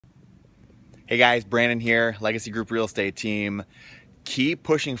Hey guys, Brandon here, Legacy Group Real Estate Team. Keep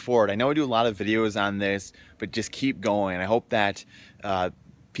pushing forward. I know we do a lot of videos on this, but just keep going. I hope that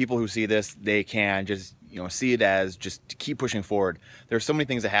people who see this, they can just see it as just to keep pushing forward. There's so many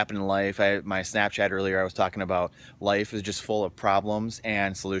things that happen in life. My Snapchat earlier, I was talking about life is just full of problems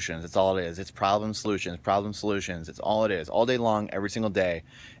and solutions. That's all it is. It's problem solutions, problem solutions. It's all it is, all day long, every single day.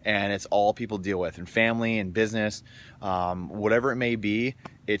 And it's all people deal with in family and business, whatever it may be.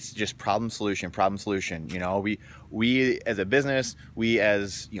 It's just problem solution, problem solution. We as a business, we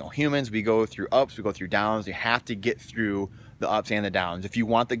as humans, we go through ups, we go through downs. You have to get through the ups and the downs. If you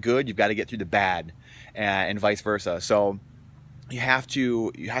want the good, you've got to get through the bad, and vice versa. So you have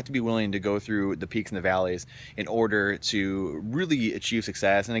to be willing to go through the peaks and the valleys in order to really achieve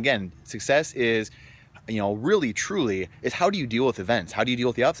success. And again, success is really truly is how do you deal with events, how do you deal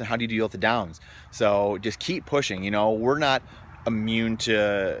with the ups, and how do you deal with the downs. So just keep pushing. We're not immune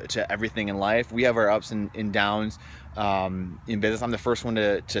to everything in life. We have our ups and downs in business. I'm the first one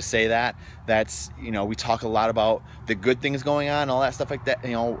to say that. That's we talk a lot about the good things going on, all that stuff like that,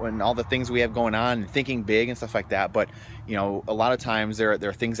 and all the things we have going on, and thinking big and stuff like that. But a lot of times there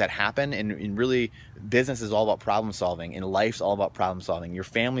are things that happen, and really business is all about problem solving, and life's all about problem solving. Your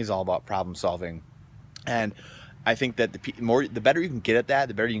family's all about problem solving. And I think that the better you can get at that,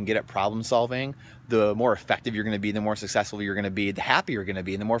 the better you can get at problem solving, the more effective you're going to be, the more successful you're going to be, the happier you're going to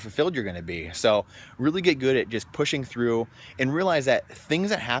be, and the more fulfilled you're going to be. So really get good at just pushing through and realize that things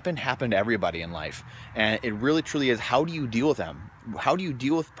that happen to everybody in life. And it really truly is, how do you deal with them? How do you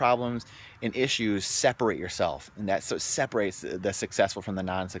deal with problems and issues? Separate yourself. And that separates the successful from the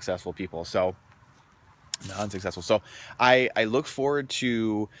non-successful people. So non-successful. So I look forward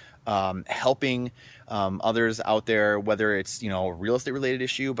to helping others out there, whether it's a real estate related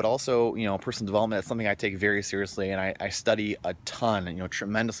issue, but also personal development. That's something I take very seriously, and I study a ton,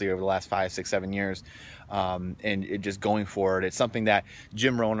 tremendously over the last 5, 6, 7 years, and it just going forward. It's something that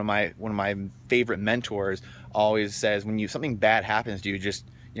Jim Rohn, one of my favorite mentors, always says: when something bad happens to you, just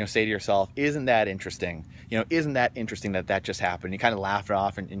say to yourself, isn't that interesting? Isn't that interesting that just happened? You kind of laugh it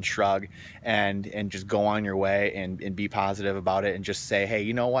off and shrug and just go on your way and be positive about it, and just say, hey,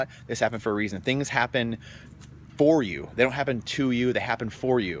 you know what? This happened for a reason. Things happen for you. They don't happen to you. They happen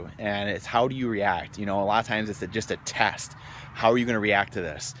for you. And it's how do you react? A lot of times it's just a test. How are you going to react to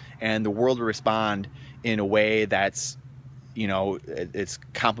this? And the world will respond in a way that's it's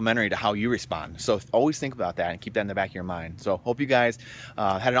complementary to how you respond. So always think about that and keep that in the back of your mind. So hope you guys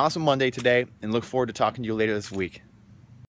had an awesome Monday today, and look forward to talking to you later this week.